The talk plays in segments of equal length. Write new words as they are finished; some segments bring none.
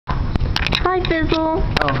Hi, Fizzle.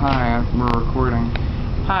 Oh, hi. We're recording.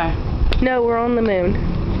 Hi. No, we're on the moon.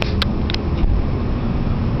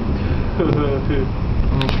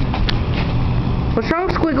 What's wrong,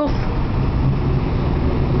 Squiggles?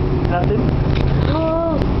 Nothing.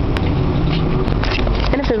 Oh.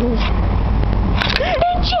 And a Fizzle.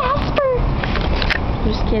 And Jasper!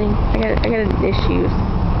 Just kidding. I got issues.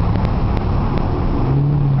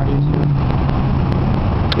 Are you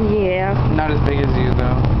too? Yeah. Not as big as you,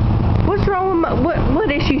 though. What's wrong with my...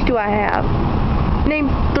 What issues do I have? Name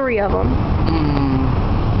 3 of them.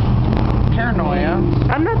 Paranoia.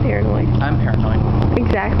 I'm not paranoid. I'm paranoid.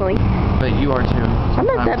 Exactly. But you are too. I'm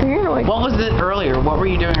not that paranoid. What was it earlier? What were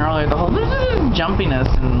you doing earlier? The whole jumpiness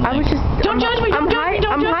and like, I was just... Don't judge me! Don't judge me!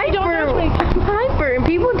 Don't judge me! Don't judge me! I'm hyper, and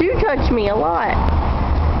people do touch me a lot.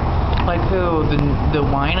 Like who? The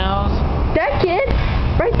winos? That kid,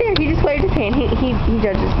 right there, he just waved his hand. He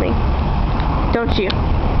judges me. Don't you?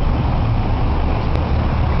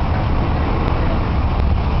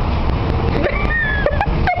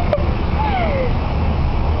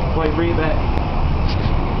 Wait, read that.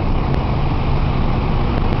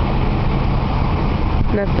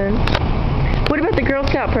 Nothing. What about the Girl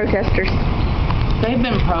Scout protesters? They've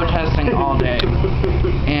been protesting all day,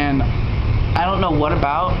 and I don't know what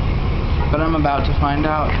about, but I'm about to find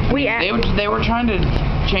out. They were trying to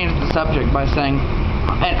change the subject by saying,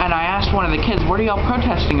 and I asked one of the kids, what are y'all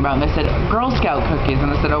protesting about? And they said, Girl Scout cookies.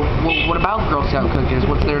 And I said, oh, well, what about Girl Scout cookies?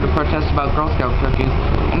 What's there to protest about Girl Scout cookies?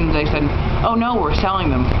 And they said, oh no, we're selling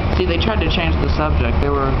them. See, they tried to change the subject. They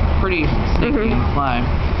were pretty sneaky and sly.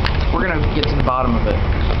 We're going to get to the bottom of it.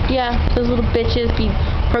 Yeah, those little bitches be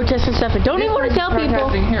protesting stuff and don't even want to tell people.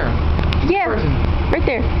 Protesting here. Yeah, Person. right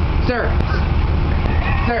there. Sir.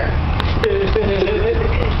 Sir.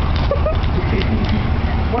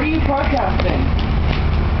 What are you protesting?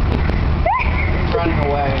 Running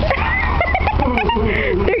away.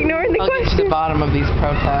 They're ignoring the I'll question. get to the bottom of these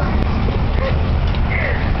protests.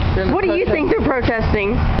 What do you think they're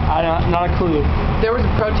protesting? Not a clue. There was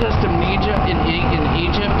a protest in Egypt.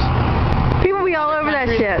 People be all over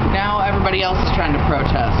that shit. Now everybody else is trying to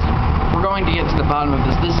protest. We're going to get to the bottom of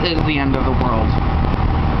this. This is the end of the world.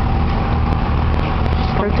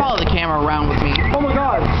 Follow the camera around with me. Oh my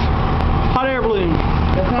god! Hot air balloon!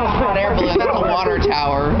 That's not a hot air balloon, that's a water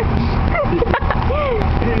tower.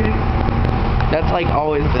 That's like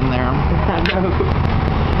always been there. I know.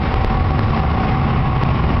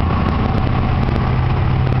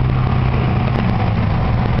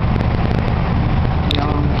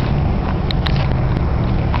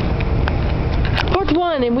 Part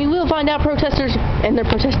 1, and we will find out protesters and they're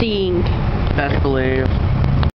protesting. Best believe.